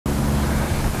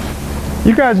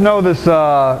You guys know this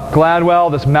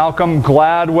Gladwell, this Malcolm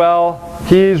Gladwell.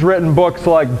 He's written books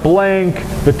like Blink,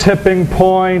 The Tipping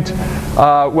Point.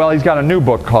 Well, he's got a new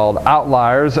book called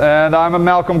Outliers, and I'm a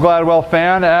Malcolm Gladwell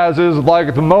fan, as is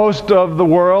like the most of the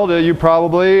world. You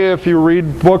probably, if you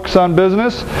read books on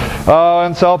business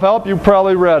and self-help, you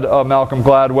probably read a Malcolm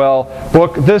Gladwell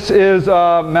book. This is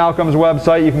Malcolm's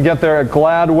website. You can get there at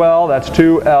Gladwell, that's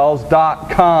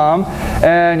 2Ls.com,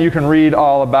 and you can read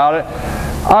all about it.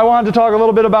 I wanted to talk a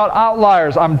little bit about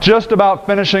Outliers. I'm just about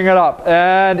finishing it up,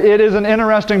 and it is an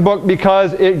interesting book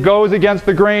because it goes against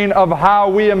the grain of how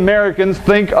we Americans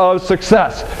think of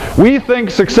success. We think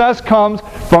success comes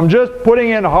from just putting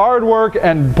in hard work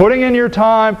and putting in your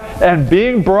time and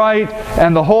being bright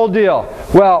and the whole deal.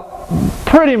 Well,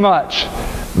 pretty much.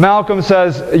 Malcolm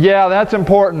says, yeah, that's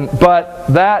important, but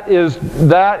that is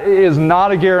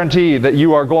not a guarantee that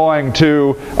you are going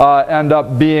to end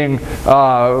up being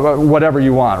whatever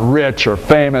you want, rich or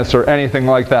famous or anything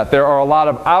like that. There are a lot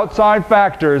of outside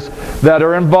factors that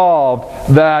are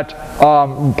involved that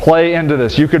play into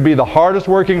this. You could be the hardest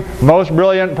working, most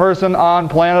brilliant person on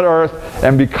planet Earth,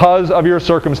 and because of your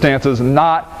circumstances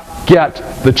not get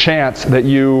the chance that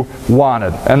you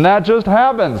wanted. And that just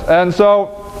happens. And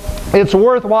so it's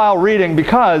worthwhile reading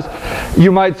because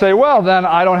you might say, well, then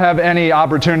I don't have any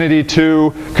opportunity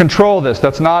to control this.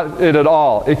 That's not it at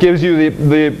all. It gives you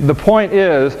the point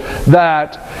is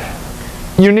that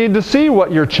you need to see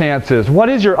what your chance is. What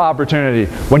is your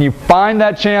opportunity? When you find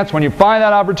that chance, when you find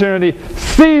that opportunity,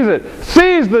 seize it.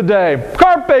 Seize the day.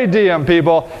 Carpe diem,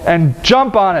 people, and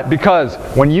jump on it, because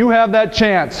when you have that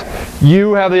chance,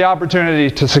 you have the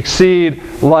opportunity to succeed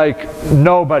like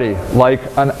nobody, like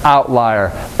an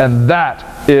outlier. And that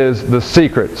is the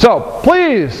secret. So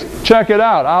please check it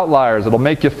out, Outliers. It'll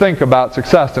make you think about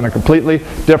success in a completely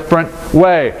different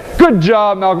way. Good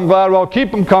job, Malcolm Gladwell. Keep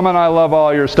them coming. I love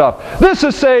all your stuff. This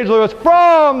is Sage Lewis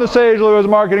from the Sage Lewis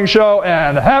Marketing Show,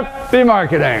 and happy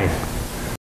marketing.